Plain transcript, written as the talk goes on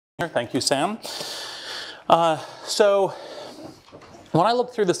Thank you, Sam. So when I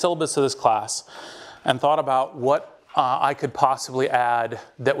looked through the syllabus of this class and thought about what I could possibly add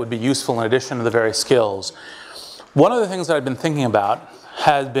that would be useful in addition to the various skills, one of the things that I've been thinking about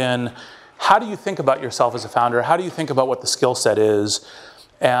has been, how do you think about yourself as a founder? How do you think about what the skill set is?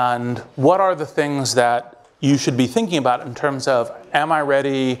 And what are the things that you should be thinking about in terms of, am I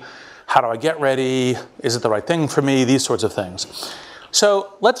ready? How do I get ready? Is it the right thing for me? These sorts of things.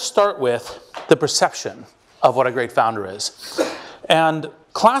 So let's start with the perception of what a great founder is. And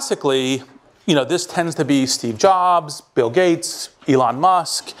classically, this tends to be Steve Jobs, Bill Gates, Elon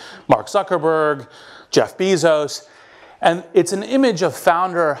Musk, Mark Zuckerberg, Jeff Bezos. And it's an image of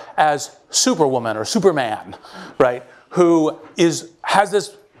founder as Superwoman or Superman, right? Who has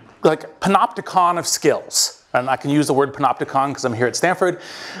this like panopticon of skills. And I can use the word panopticon because I'm here at Stanford.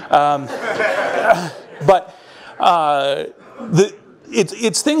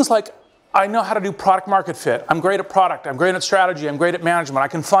 It's things like, I know how to do product market fit. I'm great at product. I'm great at strategy. I'm great at management. I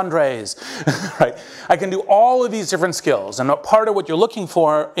can fundraise, right? I can do all of these different skills. And part of what you're looking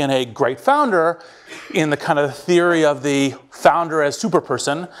for in a great founder, in the kind of theory of the founder as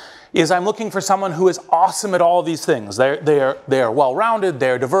superperson, is I'm looking for someone who is awesome at all of these things. They are well-rounded.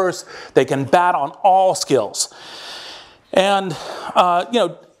 They're diverse. They can bat on all skills. And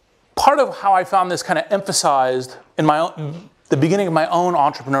part of how I found this kind of emphasized in the beginning of my own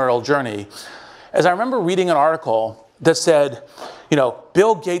entrepreneurial journey is I remember reading an article that said,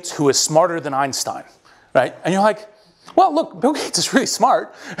 Bill Gates, who is smarter than Einstein, right? And you're like, well, look, Bill Gates is really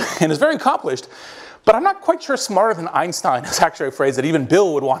smart and is very accomplished, but I'm not quite sure smarter than Einstein is actually a phrase that even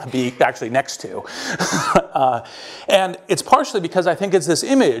Bill would want to be actually next to. And it's partially because I think it's this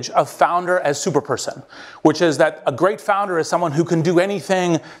image of founder as superperson, which is that a great founder is someone who can do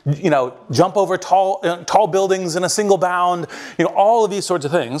anything, jump over tall buildings in a single bound, all of these sorts of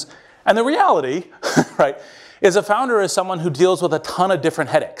things. And the reality, right, is a founder is someone who deals with a ton of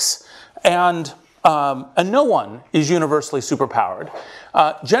different headaches. And no one is universally superpowered.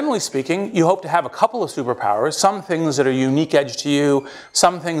 Generally speaking, you hope to have a couple of superpowers, some things that are unique edge to you,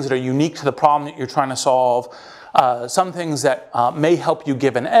 some things that are unique to the problem that you're trying to solve, some things that may help you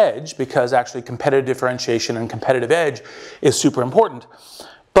give an edge, because actually competitive differentiation and competitive edge is super important.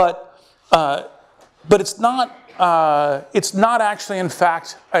 But it's not actually, in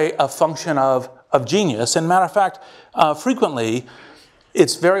fact, a function of genius. And matter of fact, frequently,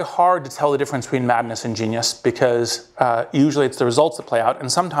 it's very hard to tell the difference between madness and genius because usually it's the results that play out.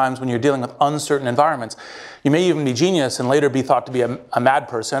 And sometimes when you're dealing with uncertain environments, you may even be genius and later be thought to be a mad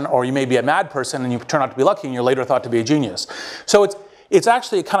person, or you may be a mad person and you turn out to be lucky and you're later thought to be a genius. So it's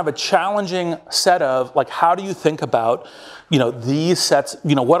actually kind of a challenging set of, like, how do you think about, these sets,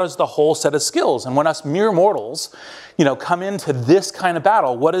 what is the whole set of skills? And when us mere mortals, come into this kind of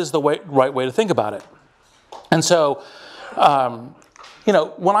battle, what is the right way to think about it? And so,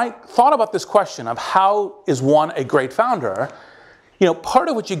 when I thought about this question of how is one a great founder, part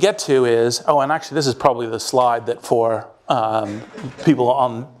of what you get to is, and actually this is probably the slide that for people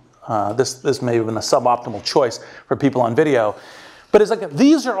on, this may have been a suboptimal choice for people on video, but it's like,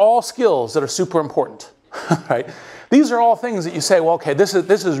 these are all skills that are super important, right? These are all things that you say, well, okay, this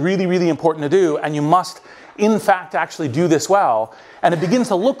is really, really important to do, and you must, in fact, actually do this well. And it begins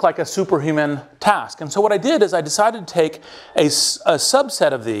to look like a superhuman task. And so what I did is I decided to take a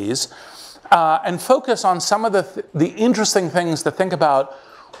subset of these and focus on some of the interesting things to think about.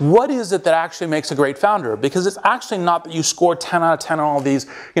 What is it that actually makes a great founder? Because it's actually not that you score 10 out of 10 on all these,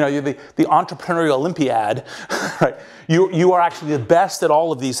 you're the entrepreneurial Olympiad, right? You are actually the best at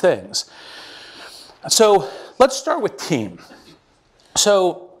all of these things. So let's start with team.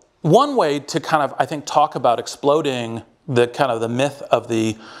 So one way to kind of, I think, talk about exploding the myth of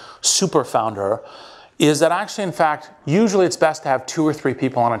the super founder is that actually, in fact, usually it's best to have 2 or 3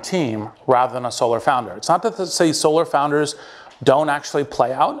 people on a team rather than a solo founder. It's not to say solo founders don't actually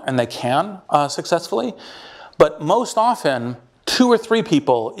play out, and they can successfully, but most often 2 or 3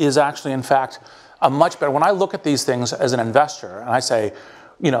 people is actually, in fact, a much better. When I look at these things as an investor and I say,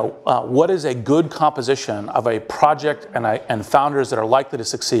 what is a good composition of a project and founders that are likely to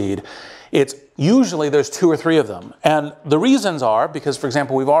succeed? It's usually there's 2 or 3 of them. And the reasons are because, for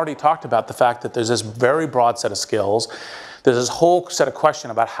example, we've already talked about the fact that there's this very broad set of skills. There's this whole set of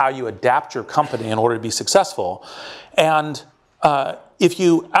questions about how you adapt your company in order to be successful. And if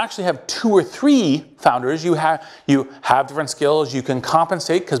you actually have 2 or 3 founders, you have different skills. You can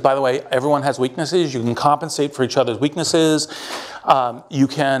compensate, because by the way, everyone has weaknesses. You can compensate for each other's weaknesses. You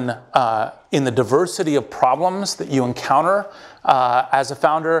can, in the diversity of problems that you encounter as a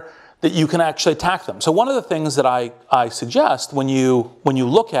founder, that you can actually attack them. So one of the things that I suggest when you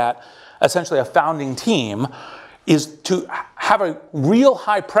look at essentially a founding team is to have a real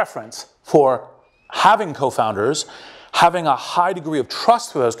high preference for having co-founders, having a high degree of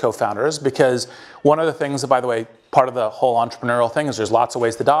trust for those co-founders, because one of the things that, by the way, part of the whole entrepreneurial thing is there's lots of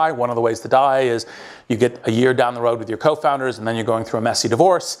ways to die. One of the ways to die is you get a year down the road with your co-founders and then you're going through a messy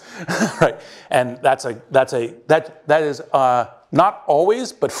divorce, right? And that is not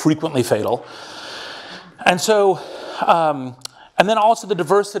always, but frequently fatal. And so, and then also the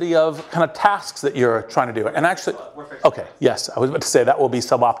diversity of kind of tasks that you're trying to do. And actually, okay, yes, I was about to say that will be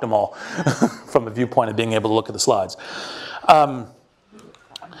suboptimal from the viewpoint of being able to look at the slides. The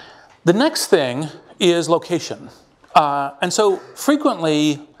next thing is location. And so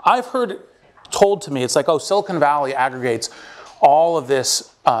frequently, I've heard told to me, it's like, oh, Silicon Valley aggregates all of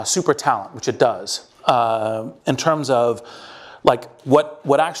this super talent, which it does, in terms of like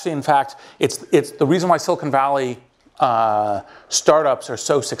what actually, in fact, it's the reason why Silicon Valley startups are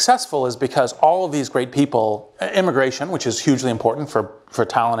so successful is because all of these great people, immigration, which is hugely important for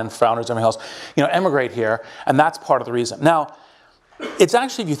talent and founders and everything else, emigrate here, and that's part of the reason. Now, it's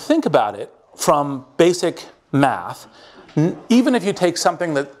actually, if you think about it from basic math, even if you take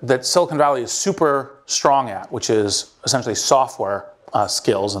something that Silicon Valley is super strong at, which is essentially software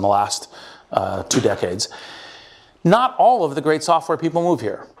skills in the last 2 decades, not all of the great software people move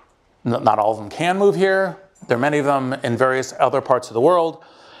here. Not all of them can move here. There are many of them in various other parts of the world.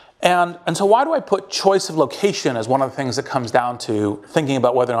 And so why do I put choice of location as one of the things that comes down to thinking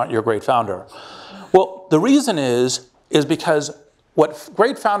about whether or not you're a great founder? Well, the reason is because what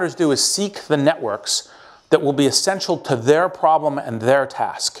great founders do is seek the networks that will be essential to their problem and their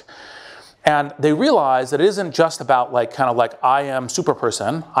task. And they realize that it isn't just about kind of like I am super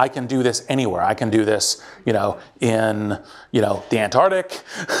person. I can do this anywhere. I can do this, in the Antarctic,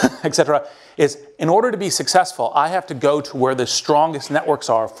 etc. Is in order to be successful, I have to go to where the strongest networks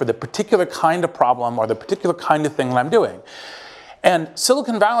are for the particular kind of problem or the particular kind of thing that I'm doing. And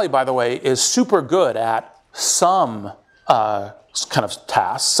Silicon Valley, by the way, is super good at some kind of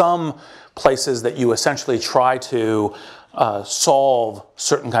tasks, some places that you essentially try to solve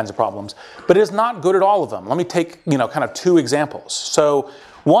certain kinds of problems, but it is not good at all of them. Let me take kind of 2 examples. So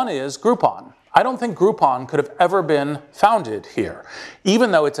one is Groupon. I don't think Groupon could have ever been founded here.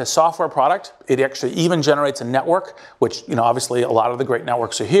 Even though it's a software product, it actually even generates a network, which obviously a lot of the great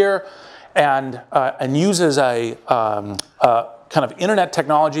networks are here, and uses a kind of internet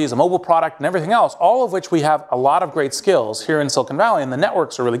technologies, a mobile product, and everything else, all of which we have a lot of great skills here in Silicon Valley, and the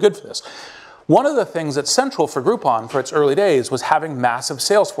networks are really good for this. One of the things that's central for Groupon for its early days was having massive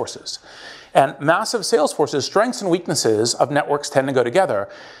sales forces. And massive sales forces, strengths and weaknesses of networks tend to go together.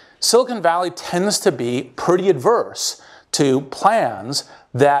 Silicon Valley tends to be pretty adverse to plans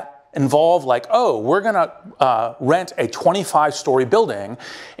that involve we're going to rent a 25-story building,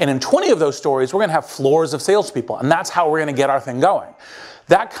 and in 20 of those stories, we're going to have floors of salespeople, and that's how we're going to get our thing going.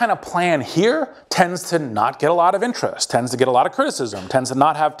 That kind of plan here tends to not get a lot of interest, tends to get a lot of criticism, tends to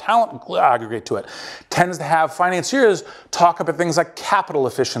not have talent aggregate to it, tends to have financiers talk about things like capital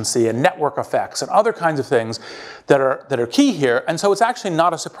efficiency and network effects and other kinds of things that are key here. And so it's actually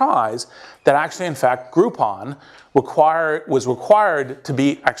not a surprise that actually, in fact, Groupon was required to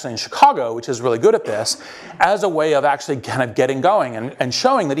be actually in Chicago, which is really good at this, as a way of actually kind of getting going and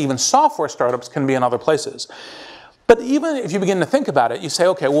showing that even software startups can be in other places. But even if you begin to think about it, you say,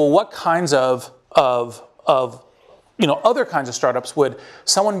 okay, well, what kinds of other kinds of startups would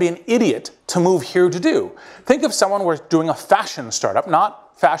someone be an idiot to move here to do? Think if someone were doing a fashion startup,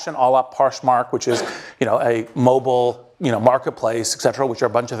 not fashion a la Poshmark, which is a mobile marketplace, et cetera, which are a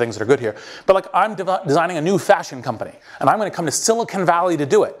bunch of things that are good here. But I'm designing a new fashion company, and I'm going to come to Silicon Valley to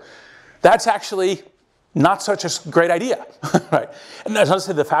do it. That's actually not such a great idea, right? And as I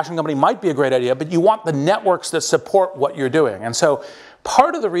said, the fashion company might be a great idea, but you want the networks that support what you're doing. And so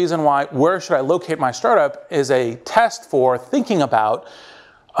part of the reason why where should I locate my startup is a test for thinking about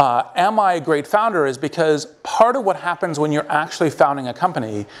am I a great founder, is because part of what happens when you're actually founding a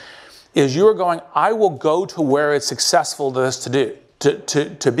company is you're going, I will go to where it's successful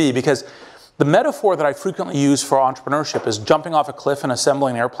to be, because the metaphor that I frequently use for entrepreneurship is jumping off a cliff and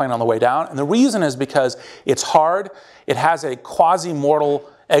assembling an airplane on the way down. And the reason is because it's hard, it has a quasi-mortal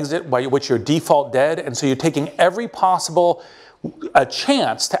exit by which you're default dead, and so you're taking every possible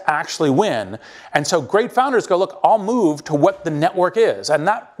chance to actually win. And so great founders go, look, I'll move to what the network is. And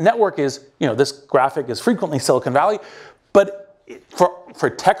that network is, this graphic is frequently Silicon Valley, but for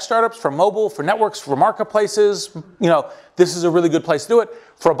tech startups, for mobile, for networks, for marketplaces, this is a really good place to do it.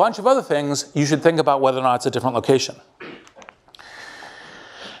 For a bunch of other things, you should think about whether or not it's a different location.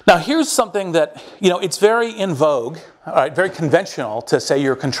 Now here's something that, it's very in vogue, all right, very conventional to say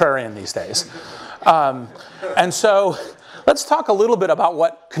you're contrarian these days. And so let's talk a little bit about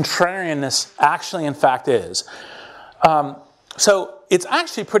what contrarianness actually in fact is. So it's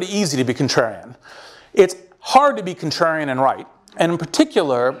actually pretty easy to be contrarian. It's hard to be contrarian and right. And in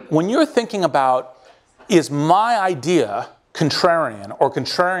particular, when you're thinking about, is my idea contrarian or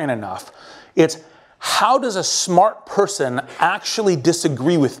contrarian enough, it's how does a smart person actually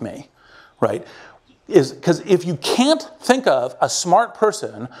disagree with me, right? Because if you can't think of a smart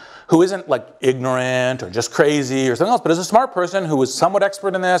person who isn't like ignorant or just crazy or something else, but is a smart person who is somewhat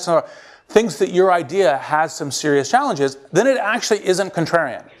expert in this or thinks that your idea has some serious challenges, then it actually isn't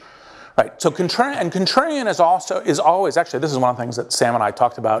contrarian. Right, so contrarian is always, actually this is one of the things that Sam and I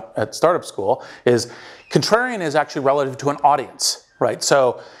talked about at Startup School, is contrarian is actually relative to an audience, right?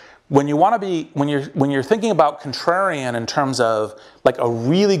 So when you want to be, when you're thinking about contrarian in terms of like a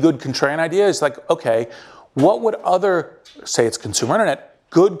really good contrarian idea, it's like, okay, what would other, say it's consumer internet,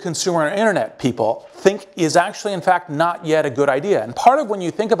 good consumer internet people think is actually in fact not yet a good idea? And part of when you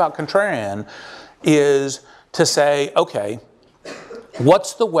think about contrarian is to say, okay,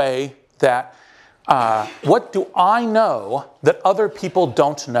 what's the way that, what do I know that other people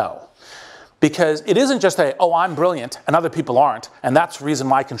don't know? Because it isn't just oh, I'm brilliant and other people aren't, and that's the reason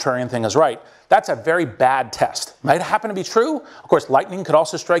my contrarian thing is right. That's a very bad test. Might happen to be true. Of course, lightning could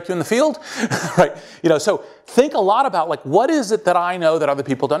also strike you in the field, right? So think a lot about like, what is it that I know that other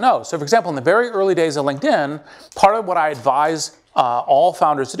people don't know? So for example, in the very early days of LinkedIn, part of what I advise all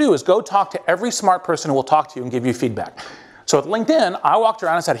founders to do is go talk to every smart person who will talk to you and give you feedback. So at LinkedIn, I walked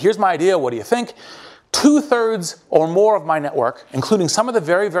around and said, here's my idea, what do you think? 2/3 or more of my network, including some of the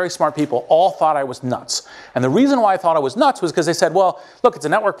very, very smart people, all thought I was nuts. And the reason why I thought I was nuts was because they said, well, look, it's a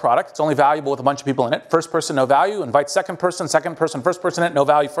network product. It's only valuable with a bunch of people in it. First person, no value. Invite second person, first person in it, no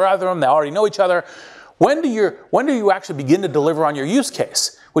value for either of them. They already know each other. When do you actually begin to deliver on your use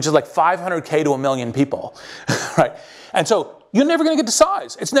case, which is like 500K to 1 million people, right? And so you're never going to get to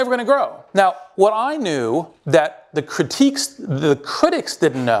size. It's never going to grow. Now, what I knew that the critics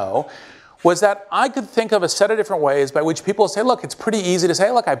didn't know was that I could think of a set of different ways by which people say, look, it's pretty easy to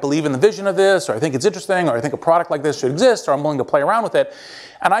say, look, I believe in the vision of this, or I think it's interesting, or I think a product like this should exist, or I'm willing to play around with it.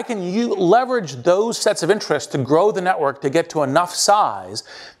 And I can leverage those sets of interest to grow the network to get to enough size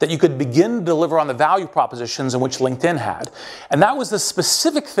that you could begin to deliver on the value propositions in which LinkedIn had. And that was the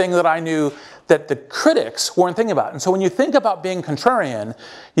specific thing that I knew that the critics weren't thinking about. And so when you think about being contrarian,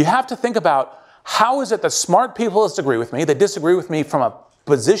 you have to think about how is it that smart people disagree with me? They disagree with me from a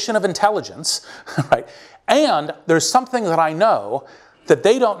position of intelligence, right? And there's something that I know that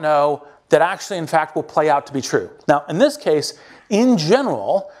they don't know that actually in fact will play out to be true. Now in this case, in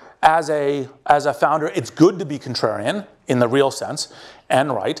general, as a founder, it's good to be contrarian in the real sense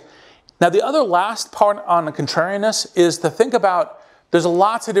and right. Now the other last part on the contrarianness is to think about, there's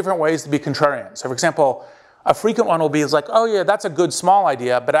lots of different ways to be contrarian. So for example, a frequent one will be like, oh yeah, that's a good small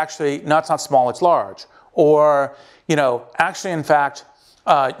idea, but actually, no, it's not small, it's large. Or, actually in fact,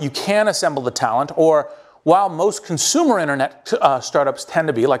 you can assemble the talent, or while most consumer internet startups tend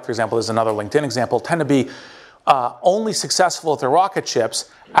to be, like for example, there's another LinkedIn example, tend to be only successful with their rocket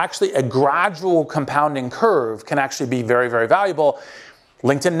ships, actually a gradual compounding curve can actually be very, very valuable.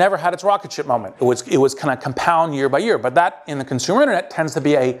 LinkedIn never had its rocket ship moment. It was kind of compound year by year, but that in the consumer internet tends to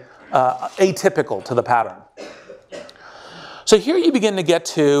be atypical to the pattern. So here you begin to get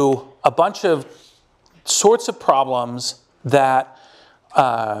to a bunch of sorts of problems that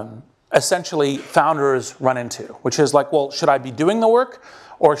essentially founders run into, which is like, well, should I be doing the work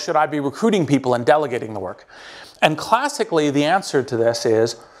or should I be recruiting people and delegating the work? And classically, the answer to this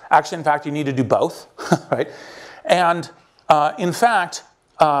is, actually, in fact, you need to do both, right? And in fact,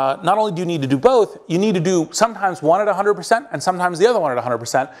 not only do you need to do both, you need to do sometimes one at 100% and sometimes the other one at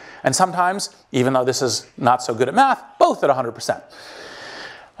 100%. And sometimes, even though this is not so good at math, both at 100%.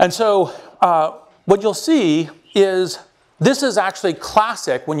 And so what you'll see is this is actually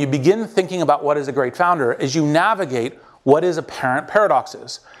classic when you begin thinking about what is a great founder, is you navigate what is apparent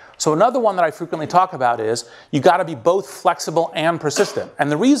paradoxes. So another one that I frequently talk about is you got to be both flexible and persistent.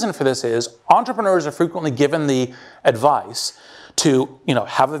 And the reason for this is entrepreneurs are frequently given the advice to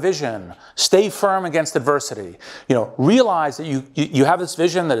have a vision, stay firm against adversity, realize that you have this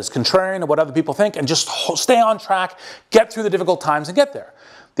vision that is contrarian to what other people think, and just stay on track, get through the difficult times and get there.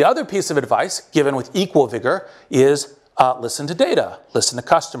 The other piece of advice given with equal vigor is listen to data, listen to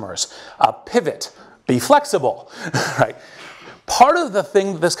customers, pivot, be flexible, right? Part of the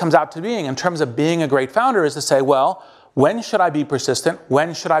thing that this comes out to being in terms of being a great founder is to say, well, when should I be persistent?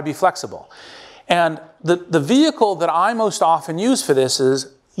 When should I be flexible? And the vehicle that I most often use for this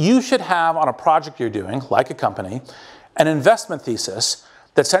is you should have on a project you're doing, like a company, an investment thesis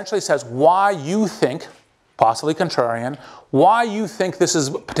that essentially says why you think, possibly contrarian, why you think this is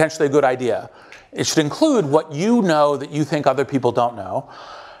potentially a good idea. It should include what you know that you think other people don't know.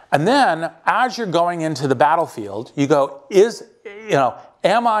 And then, as you're going into the battlefield, you go,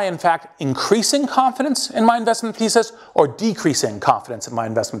 am I in fact increasing confidence in my investment thesis or decreasing confidence in my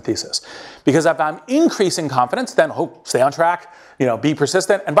investment thesis? Because if I'm increasing confidence, then stay on track, be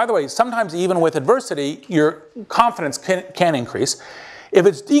persistent. And by the way, sometimes even with adversity, your confidence can increase. If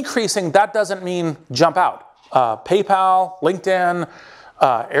it's decreasing, that doesn't mean jump out. PayPal, LinkedIn,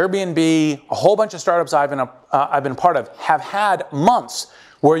 Airbnb, a whole bunch of startups I've been part of have had months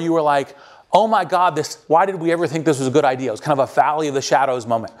where you were like, oh my God, why did we ever think this was a good idea? It was kind of a valley of the shadows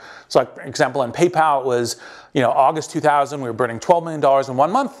moment. So like, for example, in PayPal, it was August 2000, we were burning $12 million in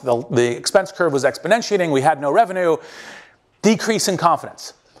 1 month. The expense curve was exponentiating. We had no revenue, decrease in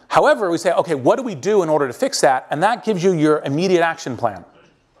confidence. However, we say, okay, what do we do in order to fix that? And that gives you your immediate action plan.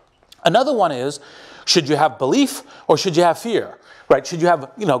 Another one is, should you have belief or should you have fear? Right? Should you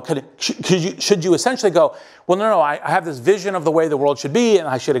have, should you essentially go, well, no, I have this vision of the way the world should be and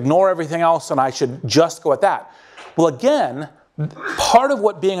I should ignore everything else and I should just go at that. Well, again, part of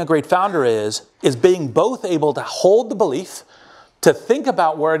what being a great founder is being both able to hold the belief, to think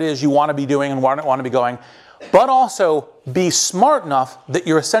about where it is you want to be doing and where you want to be going, but also be smart enough that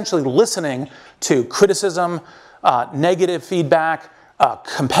you're essentially listening to criticism, negative feedback,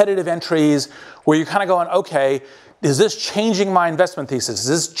 competitive entries, where you're kind of going, okay, is this changing my investment thesis? Is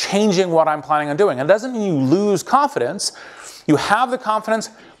this changing what I'm planning on doing? And it doesn't mean you lose confidence. You have the confidence,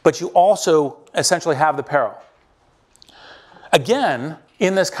 but you also essentially have the peril. Again,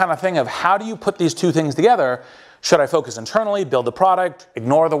 in this kind of thing of how do you put these two things together, should I focus internally, build the product,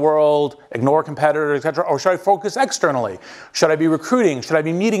 ignore the world, ignore competitors, et cetera, or should I focus externally? Should I be recruiting? Should I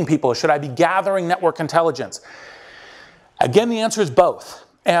be meeting people? Should I be gathering network intelligence? Again, the answer is both.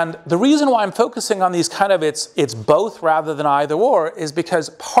 And the reason why I'm focusing on these kind of it's both rather than either or is because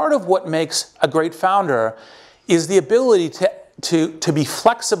part of what makes a great founder is the ability to be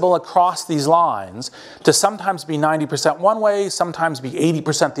flexible across these lines, to sometimes be 90% one way, sometimes be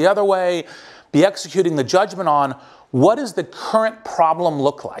 80% the other way, be executing the judgment on what does the current problem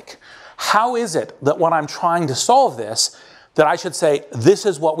look like? How is it that when I'm trying to solve this, that I should say, this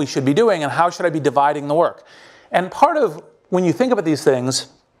is what we should be doing and how should I be dividing the work? And part of when you think about these things,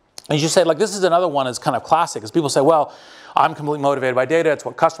 as you say, like this is another one that's kind of classic, is people say, well, I'm completely motivated by data. It's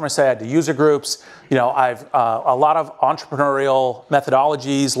what customers say. I do user groups. I've a lot of entrepreneurial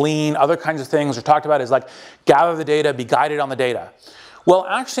methodologies, lean, other kinds of things are talked about is like gather the data, be guided on the data. Well,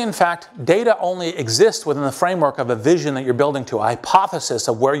 actually, in fact, data only exists within the framework of a vision that you're building to, a hypothesis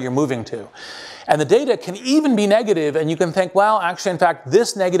of where you're moving to. And the data can even be negative, and you can think, well, actually, in fact,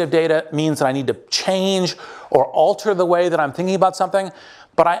 this negative data means that I need to change or alter the way that I'm thinking about something,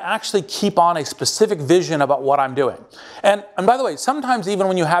 but I actually keep on a specific vision about what I'm doing. And by the way, sometimes even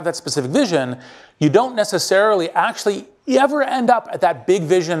when you have that specific vision, you don't necessarily actually ever end up at that big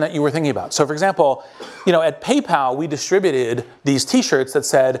vision that you were thinking about. So for example, at PayPal, we distributed these t-shirts that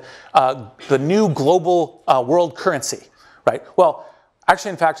said, the new global world currency, right? Well,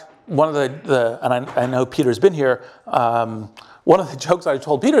 actually, in fact, one of and I know Peter's been here, one of the jokes I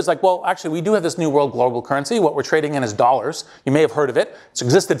told Peter is like, well, actually, we do have this new world global currency. What we're trading in is dollars. You may have heard of it. It's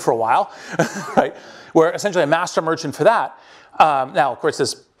existed for a while, right? We're essentially a master merchant for that. Now, of course,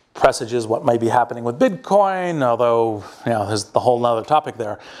 this presages what might be happening with Bitcoin, although, there's the whole other topic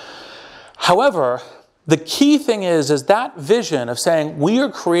there. However, the key thing is that vision of saying we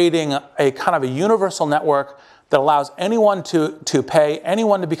are creating a kind of a universal network that allows anyone to pay,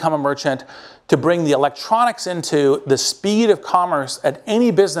 anyone to become a merchant, to bring the electronics into the speed of commerce at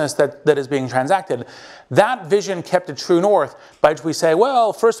any business that is being transacted. That vision kept a true north by which we say,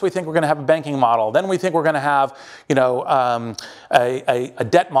 well, first we think we're going to have a banking model, then we think we're going to have a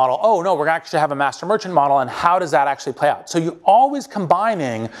debt model. Oh no, we're going to actually have a master merchant model, and how does that actually play out? So you're always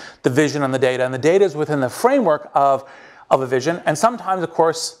combining the vision and the data is within the framework of a vision, and sometimes, of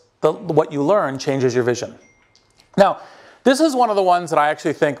course, what you learn changes your vision. Now, this is one of the ones that I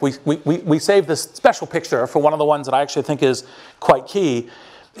actually think we saved this special picture for one of the ones that I actually think is quite key,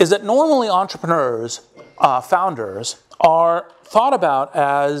 is that normally entrepreneurs, founders, are thought about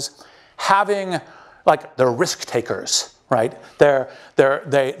as having, like, they're risk takers, right? Whereas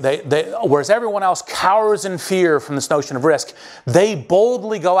everyone else cowers in fear from this notion of risk, they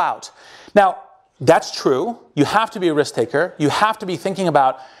boldly go out. Now, that's true. You have to be a risk taker. You have to be thinking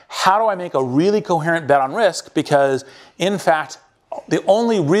about how do I make a really coherent bet on risk, because in fact, the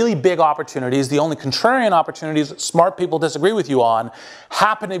only really big opportunities, the only contrarian opportunities that smart people disagree with you on,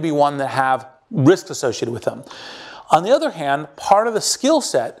 happen to be one that have risks associated with them. On the other hand, part of the skill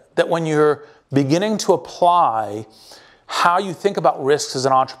set that when you're beginning to apply how you think about risks as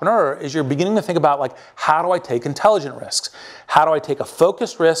an entrepreneur is you're beginning to think about, like, how do I take intelligent risks? How do I take a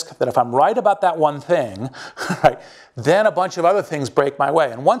focused risk that if I'm right about that one thing, right, then a bunch of other things break my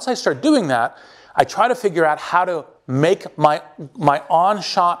way. And once I start doing that, I try to figure out how to make my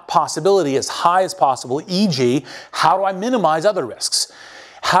on-shot possibility as high as possible, e.g., how do I minimize other risks?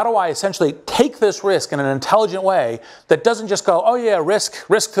 How do I essentially take this risk in an intelligent way that doesn't just go, oh yeah,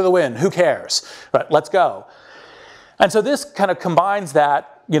 risk to the wind, who cares? Right, let's go. And so this kind of combines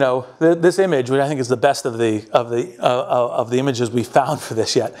that, you know, this image, which I think is the best of the images we found for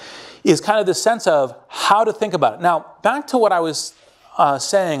this yet, is kind of this sense of how to think about it. Now, back to what I was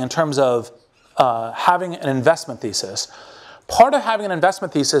saying in terms of having an investment thesis. Part of having an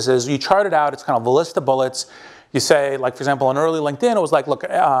investment thesis is you chart it out, it's kind of a list of bullets. You say, like, for example, in early LinkedIn, it was like, look,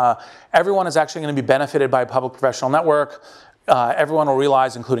 everyone is actually going to be benefited by a public professional network. Everyone will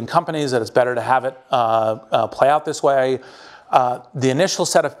realize, including companies, that it's better to have it play out this way. The initial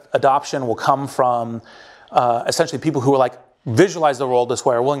set of adoption will come from essentially people who are like, visualize the world this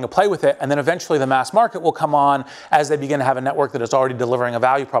way, are willing to play with it, and then eventually the mass market will come on as they begin to have a network that is already delivering a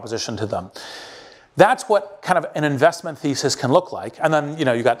value proposition to them. That's what kind of an investment thesis can look like. And then, you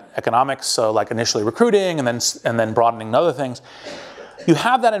know, you got economics, so like initially recruiting and then broadening and other things. You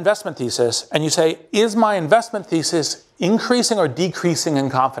have that investment thesis and you say, is my investment thesis increasing or decreasing in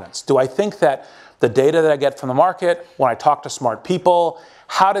confidence? Do I think that the data that I get from the market, when I talk to smart people,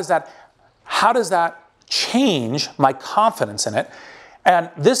 how does that change my confidence in it? And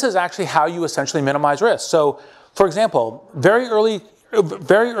this is actually how you essentially minimize risk. So, for example, very early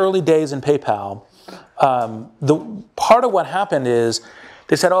days in PayPal, the part of what happened is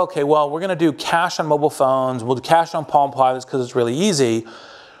they said, oh, okay, well, we're going to do cash on mobile phones. We'll do cash on Palm Pilots because it's really easy.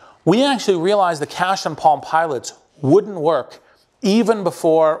 We actually realized the cash on Palm Pilots wouldn't work even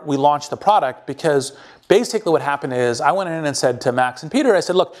before we launched the product, because basically what happened is I went in and said to Max and Peter, I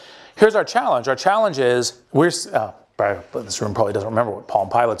said, look, here's our challenge. Our challenge is, this room probably doesn't remember what Palm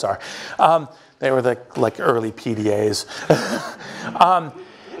Pilots are. They were the like early PDAs.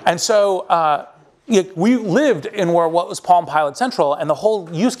 And so we lived in what was Palm Pilot Central, and the whole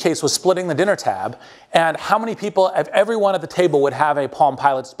use case was splitting the dinner tab. And how many people, if everyone at the table would have a Palm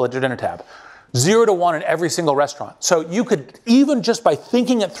Pilot split dinner tab? 0 to 1 in every single restaurant. So you could, even just by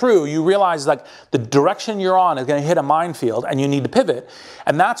thinking it through, you realize like the direction you're on is going to hit a minefield and you need to pivot.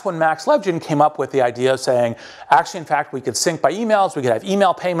 And that's when Max Levchin came up with the idea of saying, actually, in fact, we could sync by emails. We could have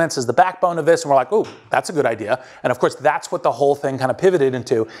email payments as the backbone of this. And we're like, oh, that's a good idea. And of course, that's what the whole thing kind of pivoted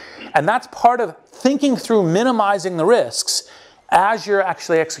into. And that's part of thinking through minimizing the risks as you're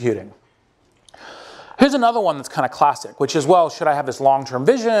actually executing. Here's another one that's kind of classic, which is, well, should I have this long-term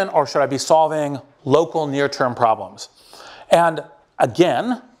vision or should I be solving local near-term problems? And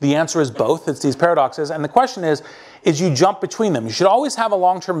again, the answer is both. It's these paradoxes. And the question is you jump between them. You should always have a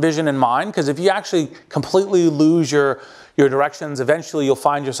long-term vision in mind, because if you actually completely lose your directions, eventually you'll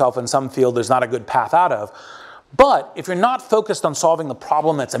find yourself in some field there's not a good path out of. But if you're not focused on solving the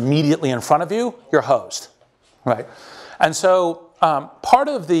problem that's immediately in front of you, you're hosed, right? And so part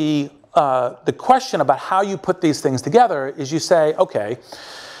of the question about how you put these things together is you say, okay,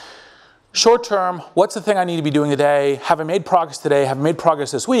 short term, what's the thing I need to be doing today? Have I made progress today? Have I made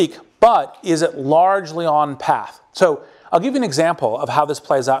progress this week? But is it largely on path? So I'll give you an example of how this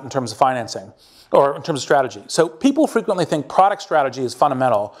plays out in terms of financing or in terms of strategy. So people frequently think product strategy is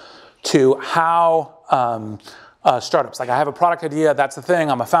fundamental to how startups, like I have a product idea, that's the thing,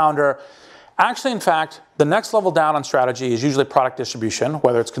 I'm a founder. Actually, in fact, the next level down on strategy is usually product distribution,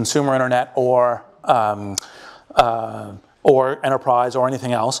 whether it's consumer internet or enterprise or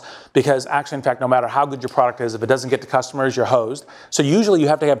anything else, because actually, in fact, no matter how good your product is, if it doesn't get to customers, you're hosed. So usually you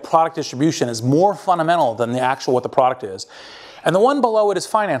have to have product distribution is more fundamental than the actual what the product is. And the one below it is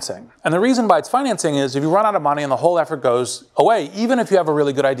financing. And the reason why it's financing is if you run out of money and the whole effort goes away, even if you have a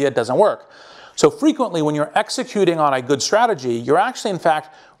really good idea, it doesn't work. So frequently when you're executing on a good strategy, you're actually, in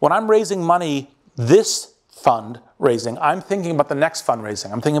fact, when I'm raising money, this fundraising, I'm thinking about the next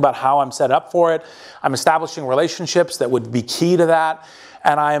fundraising. I'm thinking about how I'm set up for it. I'm establishing relationships that would be key to that.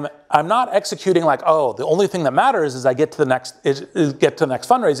 And I'm not executing like, oh, the only thing that matters is I get to the next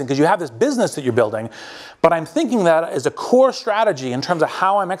fundraising, because you have this business that you're building. But I'm thinking that as a core strategy in terms of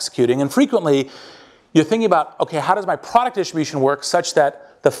how I'm executing. And frequently, you're thinking about, okay, how does my product distribution work such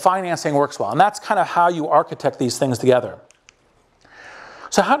that the financing works well? And that's kind of how you architect these things together.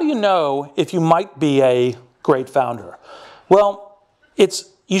 So how do you know if you might be a great founder? Well,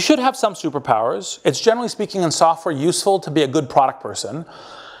 you should have some superpowers. It's generally speaking in software useful to be a good product person.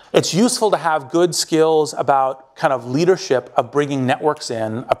 It's useful to have good skills about kind of leadership, of bringing networks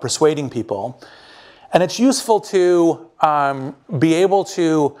in, of persuading people. And it's useful to be able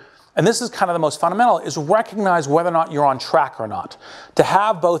to, and this is kind of the most fundamental, is recognize whether or not you're on track or not. To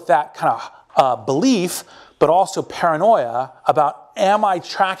have both that kind of belief, but also paranoia about, am I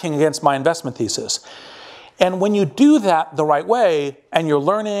tracking against my investment thesis? And when you do that the right way, and you're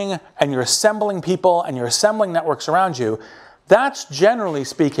learning, and you're assembling people, and you're assembling networks around you, that's generally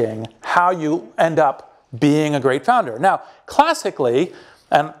speaking how you end up being a great founder. Now, classically,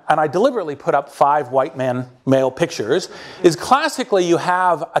 and I deliberately put up 5 white male pictures, is classically you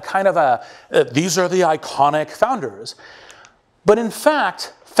have a kind of these are the iconic founders. But in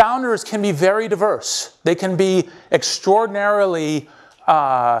fact, founders can be very diverse. They can be extraordinarily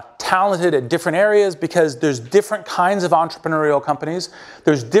talented at different areas because there's different kinds of entrepreneurial companies.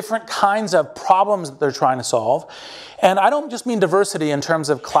 There's different kinds of problems that they're trying to solve. And I don't just mean diversity in terms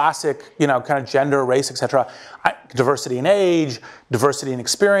of classic, kind of gender, race, et cetera. Diversity in age, diversity in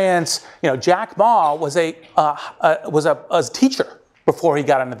experience. Jack Ma was a teacher before he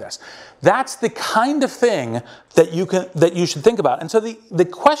got into this. That's the kind of thing that you should think about. And so the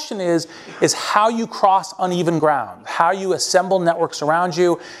question is how you cross uneven ground, how you assemble networks around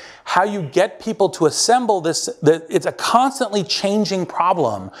you, how you get people to assemble this. It's a constantly changing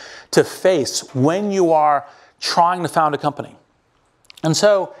problem to face when you are trying to found a company. And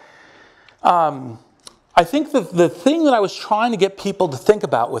so I think the thing that I was trying to get people to think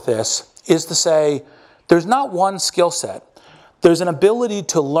about with this is to say, there's not one skill set. There's an ability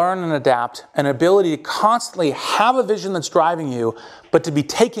to learn and adapt, an ability to constantly have a vision that's driving you, but to be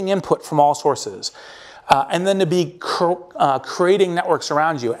taking input from all sources. And then to be creating networks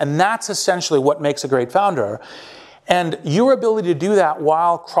around you. And that's essentially what makes a great founder. And your ability to do that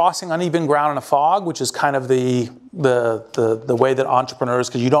while crossing uneven ground in a fog, which is kind of the way that entrepreneurs,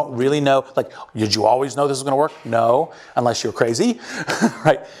 because you don't really know, like, did you always know this was going to work? No, unless you're crazy,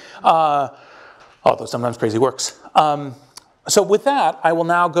 right? Although sometimes crazy works. So with that, I will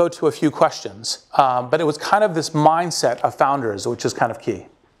now go to a few questions. But it was kind of this mindset of founders, which is kind of key.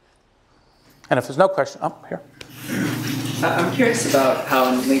 And if there's no question, here. I'm curious about how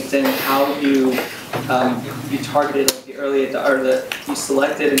on LinkedIn, how you targeted the early adopters, you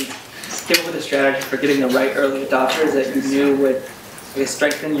selected and came up with a strategy for getting the right early adopters that you knew would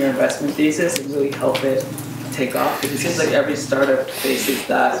strengthen your investment thesis and really help it take off. Because it seems like every startup faces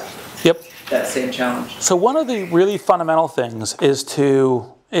that. Yep. That same challenge. So one of the really fundamental things is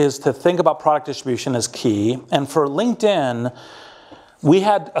to think about product distribution as key. And for LinkedIn, we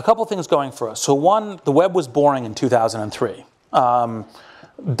had a couple things going for us. So one, the web was boring in 2003.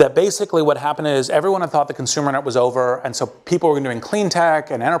 That basically what happened is everyone had thought the consumer net was over, and so people were doing clean tech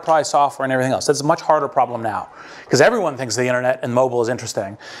and enterprise software and everything else. That's a much harder problem now, because everyone thinks the internet and mobile is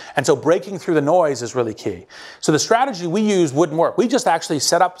interesting. And so breaking through the noise is really key. So the strategy we used wouldn't work. We just actually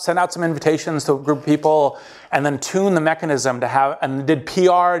sent out some invitations to a group of people and then tuned the mechanism to have, and did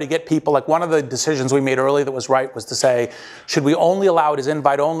PR to get people. Like, one of the decisions we made early that was right was to say, should we only allow it as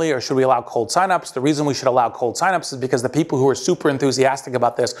invite only, or should we allow cold signups? The reason we should allow cold signups is because the people who are super enthusiastic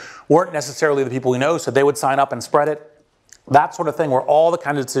about this weren't necessarily the people we know, so they would sign up and spread it. That sort of thing were all the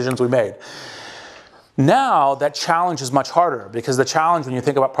kind of decisions we made. Now that challenge is much harder, because the challenge when you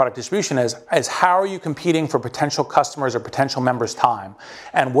think about product distribution is how are you competing for potential customers or potential members' time?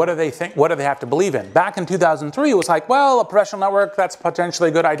 And what do they think, what do they have to believe in? Back in 2003, it was like, well, a professional network, that's potentially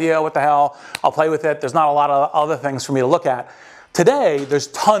a good idea, what the hell, I'll play with it, there's not a lot of other things for me to look at. Today, there's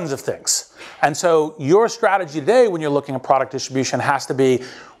tons of things. And so your strategy today when you're looking at product distribution has to be,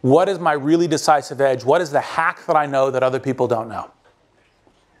 what is my really decisive edge? What is the hack that I know that other people don't know?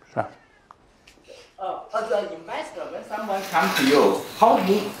 So. As an investor, when someone comes to you, how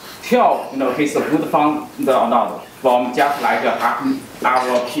do you tell he's a good founder or not from just like a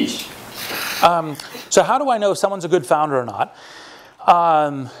half-hour pitch? So how do I know if someone's a good founder or not?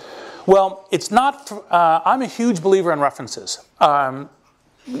 Well, it's not. I'm a huge believer in references.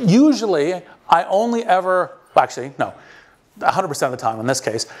 Usually, I only ever. Actually, no. 100% of the time in this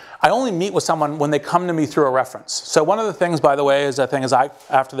case, I only meet with someone when they come to me through a reference. So one of the things, by the way, is after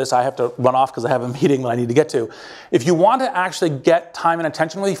this I have to run off because I have a meeting that I need to get to. If you want to actually get time and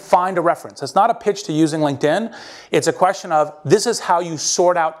attention with me, find a reference. It's not a pitch to using LinkedIn. It's a question of, this is how you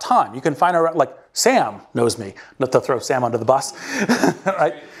sort out time. You can find like Sam knows me. Not to throw Sam under the bus,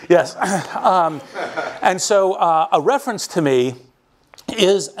 right? Yes. And so a reference to me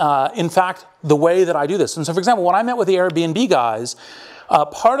is, in fact, the way that I do this. And so, for example, when I met with the Airbnb guys,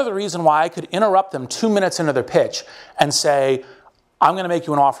 part of the reason why I could interrupt them 2 minutes into their pitch and say, I'm going to make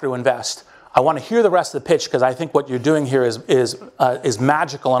you an offer to invest. I want to hear the rest of the pitch because I think what you're doing here is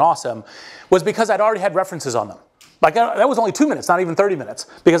magical and awesome, was because I'd already had references on them. Like that was only 2 minutes, not even 30 minutes,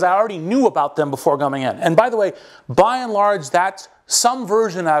 because I already knew about them before coming in. And by the way, by and large, some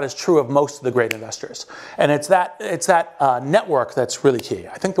version of that is true of most of the great investors. And it's that network that's really key.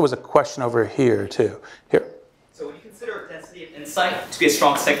 I think there was a question over here too. Here. So would you consider density of insight to be a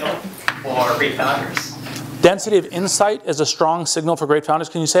strong signal for great founders? Density of insight is a strong signal for great founders.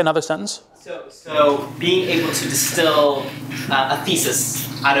 Can you say another sentence? So being able to distill a thesis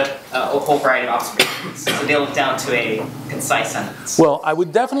out of a whole variety of observations, so nail it down to a concise sentence. Well, I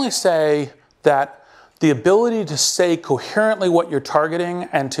would definitely say that the ability to say coherently what you're targeting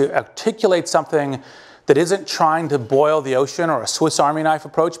and to articulate something that isn't trying to boil the ocean or a Swiss Army knife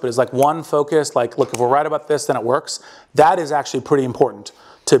approach, but is like one focus, like, look, if we're right about this, then it works. That is actually pretty important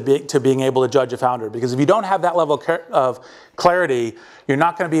to being able to judge a founder. Because if you don't have that level of clarity, you're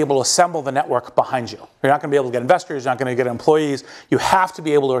not going to be able to assemble the network behind you. You're not going to be able to get investors, you're not going to get employees. You have to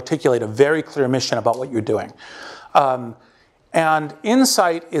be able to articulate a very clear mission about what you're doing. And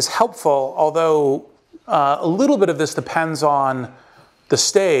insight is helpful, although a little bit of this depends on the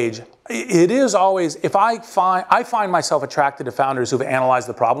stage. It is always, I find myself attracted to founders who've analyzed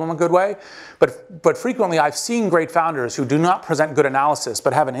the problem a good way, but frequently I've seen great founders who do not present good analysis,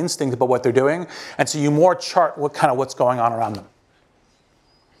 but have an instinct about what they're doing, and so you more chart what's going on around them.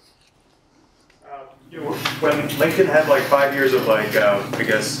 When LinkedIn had like 5 years of like, I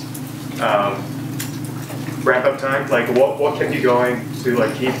guess, wrap up time, like what kept you going to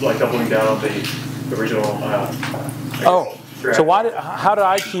like keep like doubling down on the original, So how did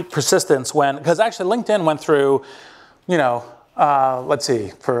I keep persistence when, because actually LinkedIn went through, let's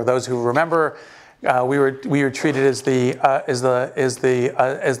see, for those who remember, we were treated as the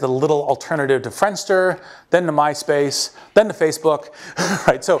little alternative to Friendster, then to MySpace, then to Facebook,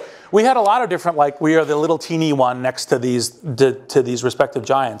 right? So we had a lot of different, like, we are the little teeny one next to these respective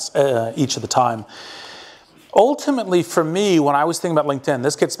giants each of the time. Ultimately, for me, when I was thinking about LinkedIn,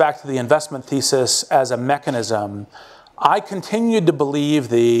 this gets back to the investment thesis as a mechanism. I continued to believe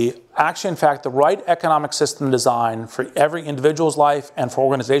the right economic system design for every individual's life and for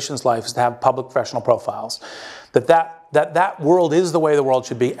organizations' life is to have public professional profiles. That world is the way the world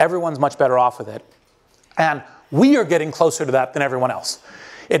should be. Everyone's much better off with it. And we are getting closer to that than everyone else.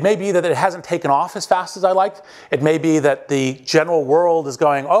 It may be that it hasn't taken off as fast as I liked. It may be that the general world is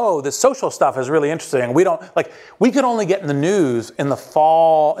going, oh, this social stuff is really interesting. We could only get in the news in the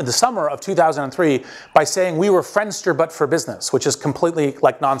summer of 2003 by saying we were Friendster but for business, which is completely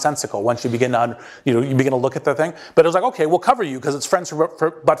like nonsensical once you begin to, you begin to look at the thing. But it was like, okay, we'll cover you because it's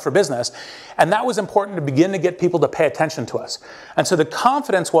Friendster but for business. And that was important to begin to get people to pay attention to us. And so the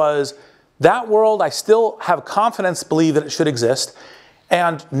confidence was, that world, I still have confidence to believe that it should exist.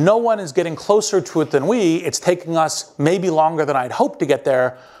 And no one is getting closer to it than we. It's taking us maybe longer than I'd hoped to get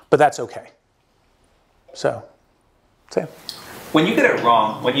there, but that's okay. So, Sam. When you get it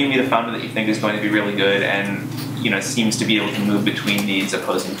wrong, when you meet a founder that you think is going to be really good and seems to be able to move between these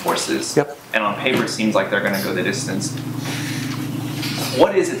opposing forces, yep, and on paper seems like they're going to go the distance,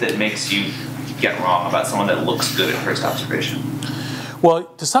 what is it that makes you get wrong about someone that looks good at first observation? Well,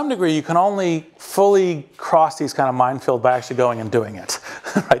 to some degree, you can only fully cross these kind of minefields by actually going and doing it,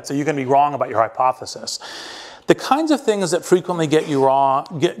 right? So you can be wrong about your hypothesis. The kinds of things that frequently get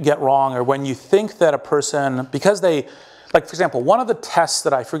wrong are when you think that a person, because they, like for example, one of the tests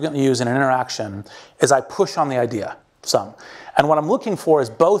that I frequently use in an interaction is I push on the idea some. And what I'm looking for is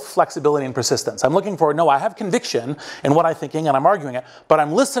both flexibility and persistence. I'm looking for, no, I have conviction in what I'm thinking and I'm arguing it, but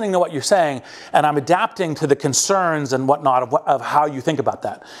I'm listening to what you're saying and I'm adapting to the concerns and whatnot of how you think about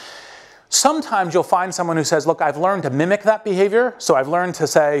that. Sometimes you'll find someone who says, look, I've learned to mimic that behavior. So I've learned to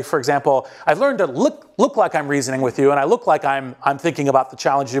say, for example, I've learned to look like I'm reasoning with you and I look like I'm thinking about the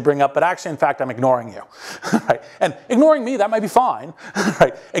challenges you bring up, but actually, in fact, I'm ignoring you, right? And ignoring me, that might be fine,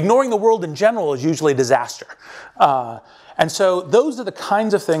 right? Ignoring the world in general is usually a disaster. And so those are the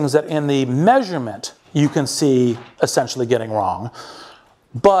kinds of things that in the measurement you can see essentially getting wrong.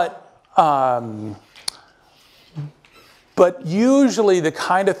 But usually the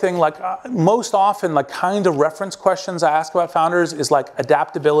kind of thing, like most often, like kind of reference questions I ask about founders is like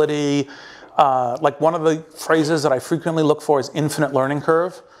adaptability. Like one of the phrases that I frequently look for is infinite learning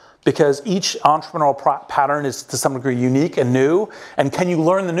curve, because each entrepreneurial pattern is to some degree unique and new, and can you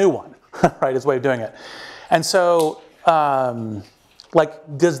learn the new one, right, is a way of doing it. And so,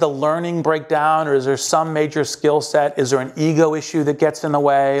 like, does the learning break down, or is there some major skill set? Is there an ego issue that gets in the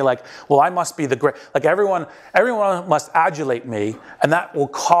way? Like, well, I must be the great, like everyone must adulate me, and that will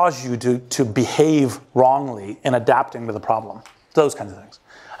cause you to behave wrongly in adapting to the problem. those kinds of things.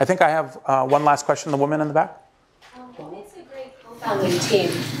 I think I have one last question, the woman in the back. What makes a great co-founding team?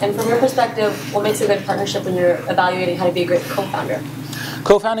 And from your perspective, what makes a good partnership when you're evaluating how to be a great co-founder?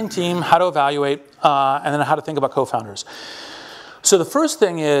 Co-founding team, how to evaluate, and then how to think about co-founders. So the first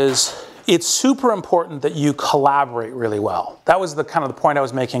thing is, it's super important that you collaborate really well. That was the kind of the point I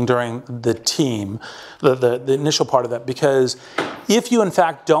was making during the team, the initial part of that, because if you in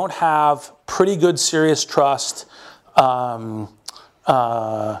fact don't have pretty good serious trust, you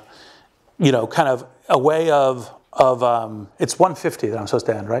know, kind of a way of it's 150 that I'm supposed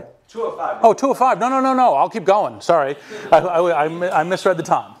to end, right? 205. Oh, 205. No. I'll keep going. Sorry. I misread the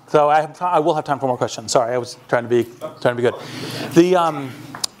time. So I will have time for more questions. Sorry, I was trying to be good.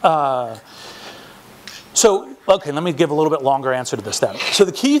 So, okay, let me give a little bit longer answer to this then. So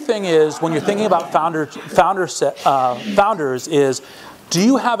the key thing is, when you're thinking about founders is, do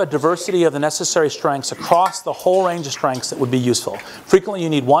you have a diversity of the necessary strengths across the whole range of strengths that would be useful? Frequently you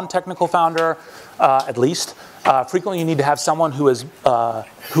need one technical founder, at least. Frequently you need to have someone who is going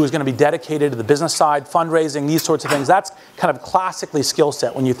to be dedicated to the business side, fundraising, these sorts of things. That's kind of classically skill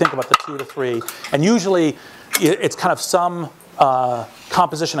set when you think about the 2 to 3. And usually it's kind of some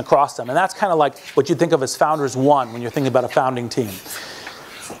composition across them. And that's kind of like what you think of as founders 1 when you're thinking about a founding team.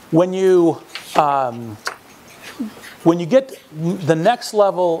 When you get the next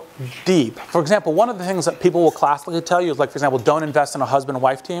level deep, for example, one of the things that people will classically tell you is, like, for example, don't invest in a husband and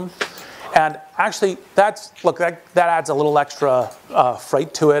wife team. And actually, that adds a little extra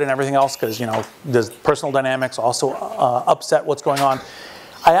freight to it and everything else, because, you know, there's personal dynamics also upset what's going on.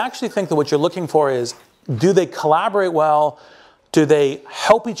 I actually think that what you're looking for is, do they collaborate well? Do they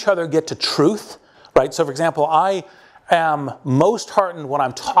help each other get to truth, right? So for example, I am most heartened when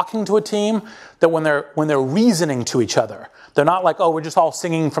I'm talking to a team that when they're reasoning to each other. They're not like, oh, we're just all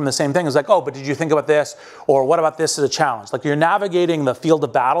singing from the same thing. It's like, oh, but did you think about this? Or what about this as a challenge? Like, you're navigating the field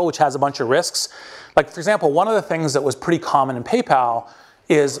of battle, which has a bunch of risks. Like, for example, one of the things that was pretty common in PayPal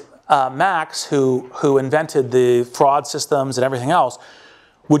is Max, who invented the fraud systems and everything else,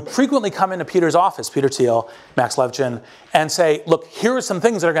 would frequently come into Peter's office, Peter Thiel, Max Levchin, and say, look, here are some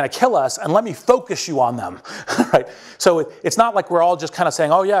things that are going to kill us, and let me focus you on them, right? So it's not like we're all just kind of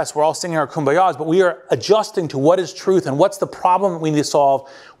saying, oh yes, we're all singing our kumbayas, but we are adjusting to what is truth and what's the problem that we need to solve,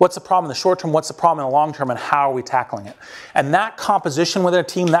 what's the problem in the short term, what's the problem in the long term, and how are we tackling it? And that composition within a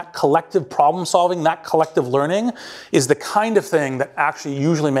team, that collective problem solving, that collective learning is the kind of thing that actually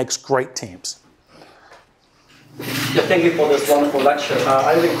usually makes great teams. Yeah, thank you for this wonderful lecture.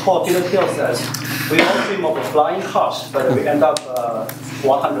 I recall Peter Thiel says, we all dream of a flying cars, but we end up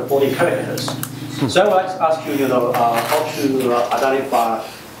 140 characters. So I would like to ask you, how to identify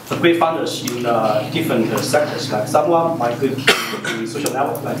the great founders in different sectors. Like someone might be in social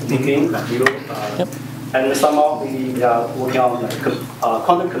network, like LinkedIn, like you, and somehow we are working on like,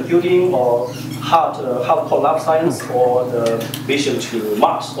 quantum computing or hardcore lab science or the vision to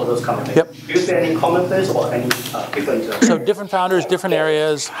Mars, or those kind of things. Yep. Do you see any common place or any different? So different founders, different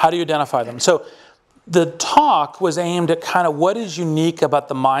areas, how do you identify them? So the talk was aimed at kind of what is unique about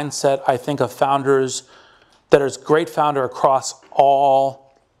the mindset, I think, of founders that is great founder across all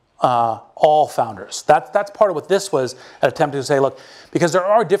founders. That's part of what this was, an attempt to say, look, because there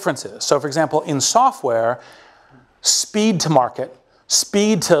are differences. So for example, in software, speed to market,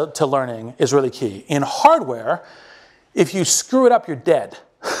 speed to learning is really key. In hardware, if you screw it up, you're dead,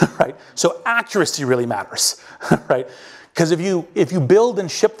 right? So accuracy really matters, right? Because if you build and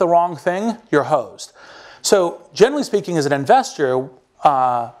ship the wrong thing, you're hosed. So generally speaking, as an investor,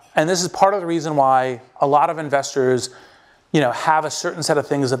 and this is part of the reason why a lot of investors have a certain set of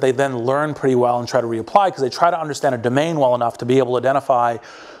things that they then learn pretty well and try to reapply, because they try to understand a domain well enough to be able to identify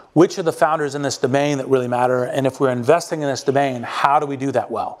which are the founders in this domain that really matter, and if we're investing in this domain, how do we do that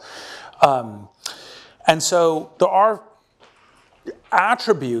well? And so there are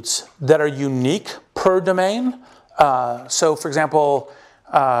attributes that are unique per domain. So for example,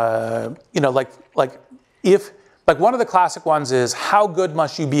 like one of the classic ones is, how good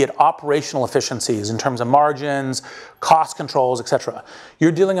must you be at operational efficiencies in terms of margins, cost controls, etc.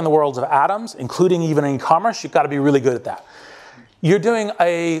 You're dealing in the worlds of atoms, including even in e-commerce. You've got to be really good at that. You're doing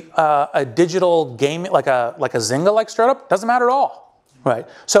a digital game like a Zynga-like startup, doesn't matter at all, right?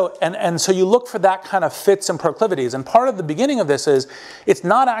 So and so you look for that kind of fits and proclivities. And part of the beginning of this is, it's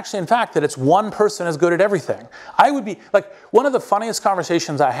not actually in fact that it's one person is good at everything. I would be like, one of the funniest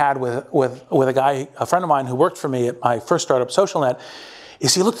conversations I had with a guy, a friend of mine who worked for me at my first startup, SocialNet,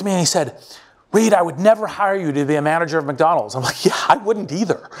 is he looked at me and he said, Reed, I would never hire you to be a manager of McDonald's. I'm like, yeah, I wouldn't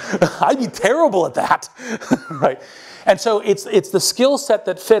either. I'd be terrible at that, right? And so it's the skill set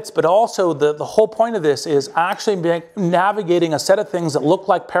that fits, but also the whole point of this is actually navigating a set of things that look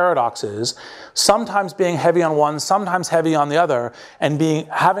like paradoxes, sometimes being heavy on one, sometimes heavy on the other, and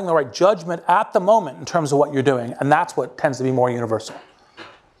having the right judgment at the moment in terms of what you're doing. And that's what tends to be more universal.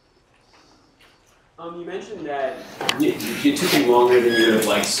 You mentioned that it took you longer than you would have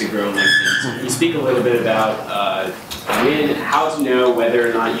liked to grow LinkedIn. So can you speak a little bit about how to know whether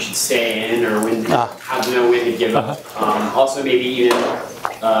or not you should stay in, or how to know when to give up? Also, maybe even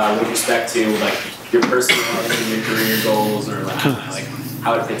with respect to like your personal life and your career goals, or like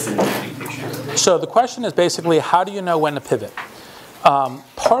how it fits into the big picture. So the question is basically, how do you know when to pivot?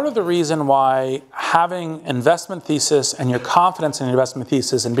 Part of the reason why having investment thesis and your confidence in your investment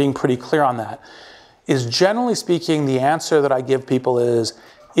thesis and being pretty clear on that is, generally speaking, the answer that I give people is,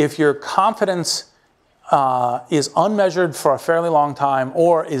 if your confidence is unmeasured for a fairly long time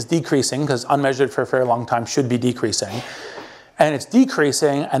or is decreasing, because unmeasured for a fairly long time should be decreasing, and it's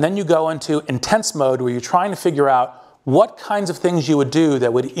decreasing, and then you go into intense mode where you're trying to figure out what kinds of things you would do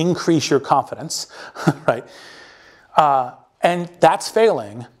that would increase your confidence, right? And that's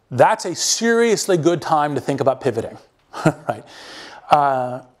failing, that's a seriously good time to think about pivoting, right?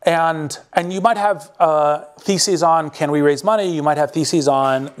 And you might have theses on, can we raise money? You might have theses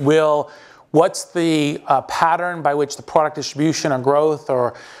on, what's the pattern by which the product distribution or growth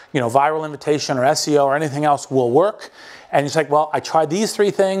or viral invitation or SEO or anything else will work? And it's like, well, I tried these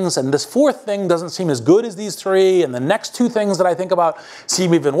 3 things, and this 4th thing doesn't seem as good as these 3, and the next 2 things that I think about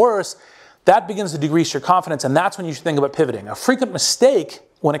seem even worse. That begins to decrease your confidence, and that's when you should think about pivoting. A frequent mistake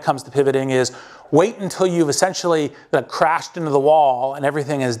when it comes to pivoting is wait until you've essentially crashed into the wall and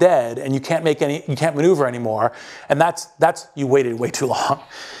everything is dead and you can't maneuver anymore, and that's you waited way too long.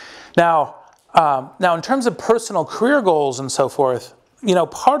 Now in terms of personal career goals and so forth,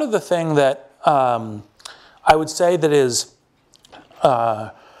 part of the thing that I would say that is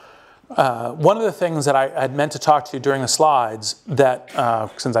one of the things that I had meant to talk to you during the slides that,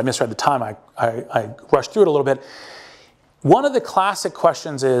 since I misread the time, I rushed through it a little bit. One of the classic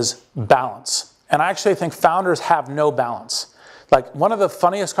questions is balance. And I actually think founders have no balance. Like, one of the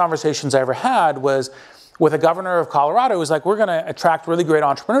funniest conversations I ever had was with a governor of Colorado who was like, we're going to attract really great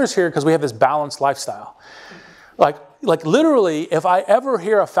entrepreneurs here because we have this balanced lifestyle. Like literally, if I ever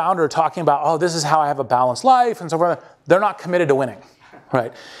hear a founder talking about, oh, this is how I have a balanced life and so forth, they're not committed to winning,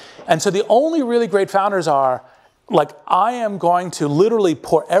 right? And so the only really great founders are, like, I am going to literally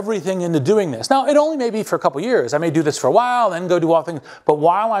pour everything into doing this. Now, it only may be for a couple years. I may do this for a while, then go do all things. But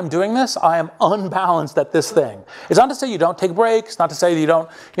while I'm doing this, I am unbalanced at this thing. It's not to say you don't take breaks, not to say that you don't,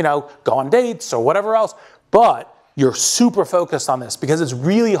 go on dates or whatever else. But you're super focused on this because it's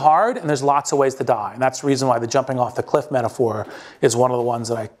really hard and there's lots of ways to die. And that's the reason why the jumping off the cliff metaphor is one of the ones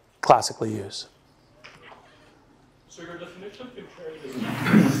that I classically use. So your definition of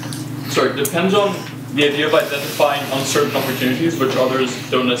contrarianism depends on the idea of identifying uncertain opportunities which others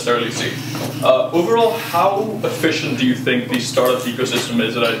don't necessarily see. Overall, how efficient do you think the startup ecosystem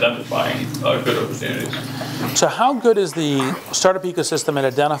is at identifying good opportunities? So how good is the startup ecosystem at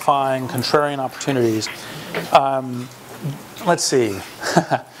identifying contrarian opportunities? Let's see.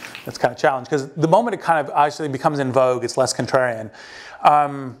 That's kind of a challenge because the moment it kind of actually becomes in vogue, it's less contrarian.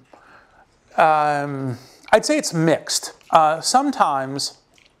 I'd say it's mixed. Sometimes,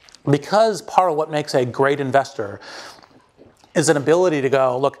 because part of what makes a great investor is an ability to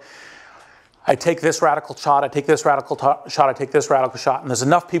go, look, I take this radical shot, I take this radical shot, I take this radical shot, and there's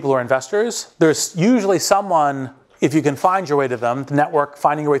enough people who are investors. There's usually someone, if you can find your way to them, the network,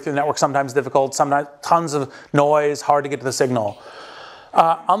 finding your way through the network sometimes difficult, sometimes tons of noise, hard to get to the signal.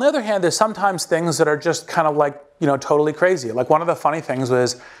 On the other hand, there's sometimes things that are just kind of like, totally crazy. Like, one of the funny things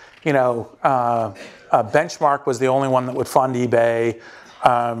was, Benchmark was the only one that would fund eBay.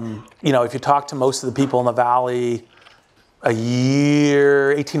 If you talk to most of the people in the Valley a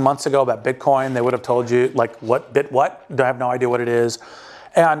year, 18 months ago about Bitcoin, they would have told you, like, what? I have no idea what it is.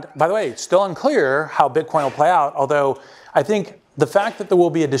 And by the way, it's still unclear how Bitcoin will play out, although I think the fact that there will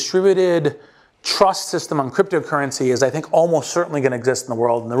be a distributed trust system on cryptocurrency is, I think, almost certainly going to exist in the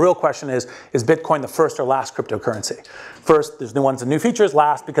world. And the real question is Bitcoin the first or last cryptocurrency? First, there's new ones and new features.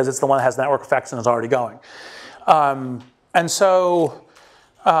 Last, because it's the one that has network effects and is already going. And so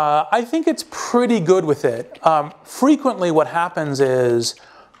I think it's pretty good with it. Frequently what happens is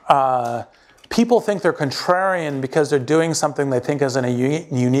people think they're contrarian because they're doing something they think is in a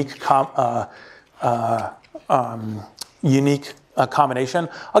unique combination.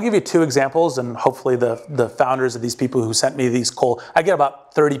 I'll give you 2 examples, and hopefully the founders of these people who sent me these I get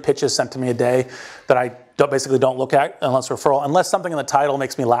about 30 pitches sent to me a day that I basically don't look at unless referral, unless something in the title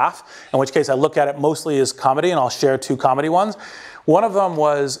makes me laugh, in which case I look at it mostly as comedy, and I'll share 2 comedy ones. One of them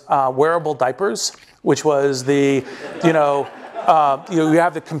was wearable diapers, which was the, you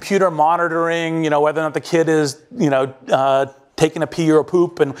have the computer monitoring, whether or not the kid is, taking a pee or a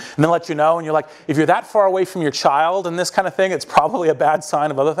poop, and then let you know, and you're like, if you're that far away from your child and this kind of thing, it's probably a bad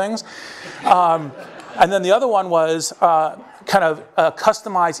sign of other things. And then the other one was kind of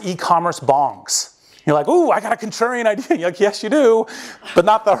customized e-commerce bongs. You're like, ooh, I got a contrarian idea. You're like, yes, you do, but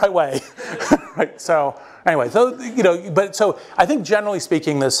not the right way. Right? So anyway, so I think generally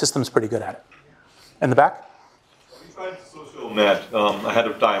speaking, the system's pretty good at it. In the back? Social net ahead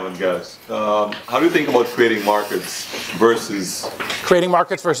of time, I guess. How do you think about creating markets versus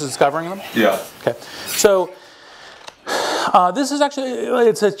discovering them? Yeah. Okay. So this is actually,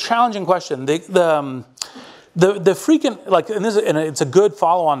 it's a challenging question. The frequent, and it's a good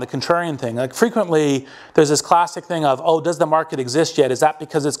follow on the contrarian thing. Like frequently, there's this classic thing of, oh, does the market exist yet? Is that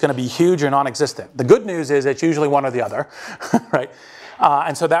because it's going to be huge or non-existent? The good news is it's usually one or the other, right?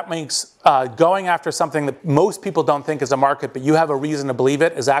 And so that makes going after something that most people don't think is a market, but you have a reason to believe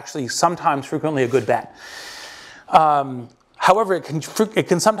it, is actually sometimes frequently a good bet. However, it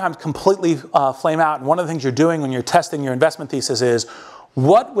can sometimes completely flame out. And one of the things you're doing when you're testing your investment thesis is,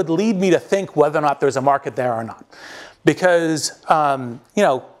 what would lead me to think whether or not there's a market there or not? Because,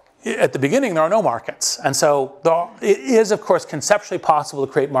 at the beginning, there are no markets. And so it is, of course, conceptually possible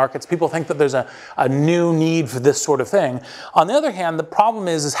to create markets. People think that there's a new need for this sort of thing. On the other hand, the problem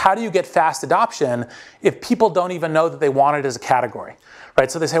is how do you get fast adoption if people don't even know that they want it as a category? Right?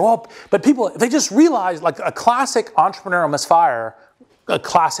 So they say, well, but people, if they just realize, like a classic entrepreneurial misfire, a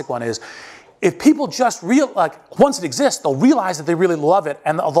classic one is, if people just once it exists, they'll realize that they really love it,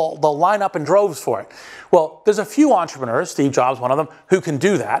 and they'll line up in droves for it. Well, there's a few entrepreneurs, Steve Jobs, one of them, who can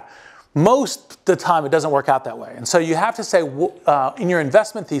do that. Most of the time, it doesn't work out that way. And so you have to say, in your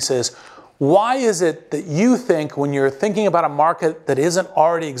investment thesis, why is it that you think, when you're thinking about a market that isn't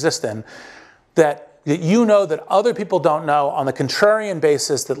already existing, that you know that other people don't know on the contrarian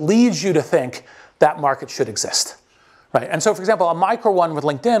basis that leads you to think that market should exist, right? And so, for example, a micro one with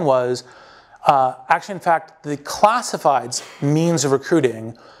LinkedIn was, actually, in fact, the classifieds means of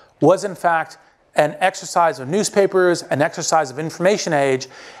recruiting was, in fact, an exercise of newspapers, an exercise of information age,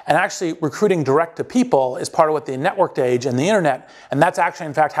 and actually recruiting direct to people is part of what the networked age and the internet, and that's actually,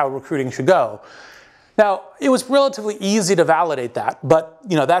 in fact, how recruiting should go. Now, it was relatively easy to validate that, but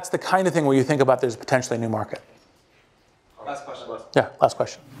that's the kind of thing where you think about there's potentially a new market. Last question. Yeah, last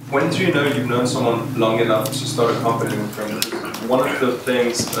question. When do you know you've known someone long enough to start a company with them? One of the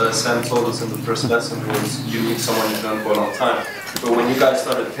things Sam told us in the first lesson was you meet someone you've known for a long time. But when you guys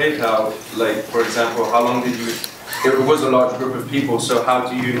started PayPal, like, for example, how long did you, it was a large group of people, so how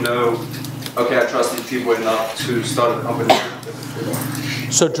do you know, okay, I trust these people enough to start a company?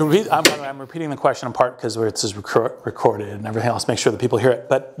 So to repeat, I'm repeating the question in part because it's just recorded and everything else, make sure that people hear it.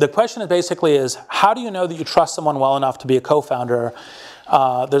 But the question is basically is, how do you know that you trust someone well enough to be a co-founder?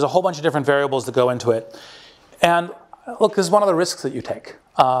 There's a whole bunch of different variables that go into it. And look, this is one of the risks that you take.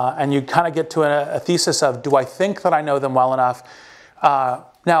 And you kind of get to a thesis of, do I think that I know them well enough?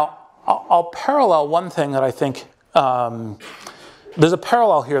 Now, I'll parallel one thing that I think, there's a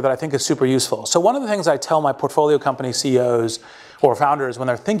parallel here that I think is super useful. So one of the things I tell my portfolio company CEOs or founders when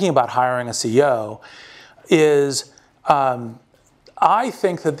they're thinking about hiring a CEO is, I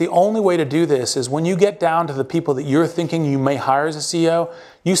think that the only way to do this is when you get down to the people that you're thinking you may hire as a CEO,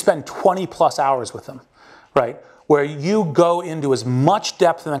 you spend 20 plus hours with them, right? Where you go into as much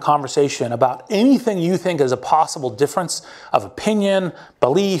depth in the conversation about anything you think is a possible difference of opinion,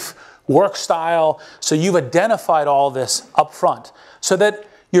 belief, work style. So you've identified all this up front so that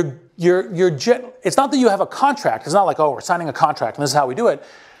it's not that you have a contract. It's not like, oh, we're signing a contract and this is how we do it.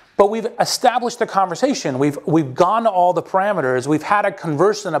 But we've established a conversation. We've gone to all the parameters. We've had a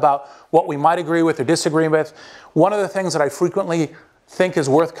conversation about what we might agree with or disagree with. One of the things that I frequently think is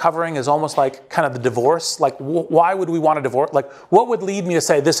worth covering is almost like kind of the divorce. Like, why would we want to divorce? Like, what would lead me to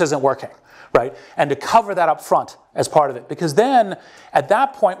say this isn't working, right? And to cover that up front as part of it. Because then, at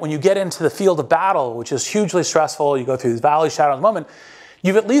that point, when you get into the field of battle, which is hugely stressful, you go through the valley, shadow, and moment,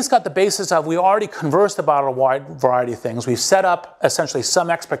 you've at least got the basis of, we already conversed about a wide variety of things. We've set up, essentially, some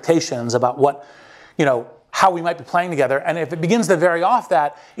expectations about what, how we might be playing together. And if it begins to vary off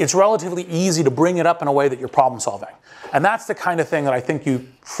that, it's relatively easy to bring it up in a way that you're problem solving. And that's the kind of thing that I think you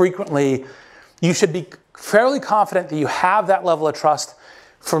should be fairly confident that you have that level of trust.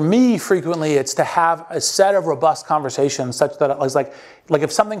 For me, frequently, it's to have a set of robust conversations such that it's like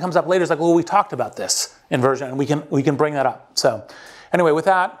if something comes up later, it's like, well, we talked about this inversion, and we can bring that up. So anyway, with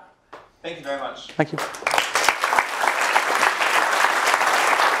that, Thank you very much. Thank you.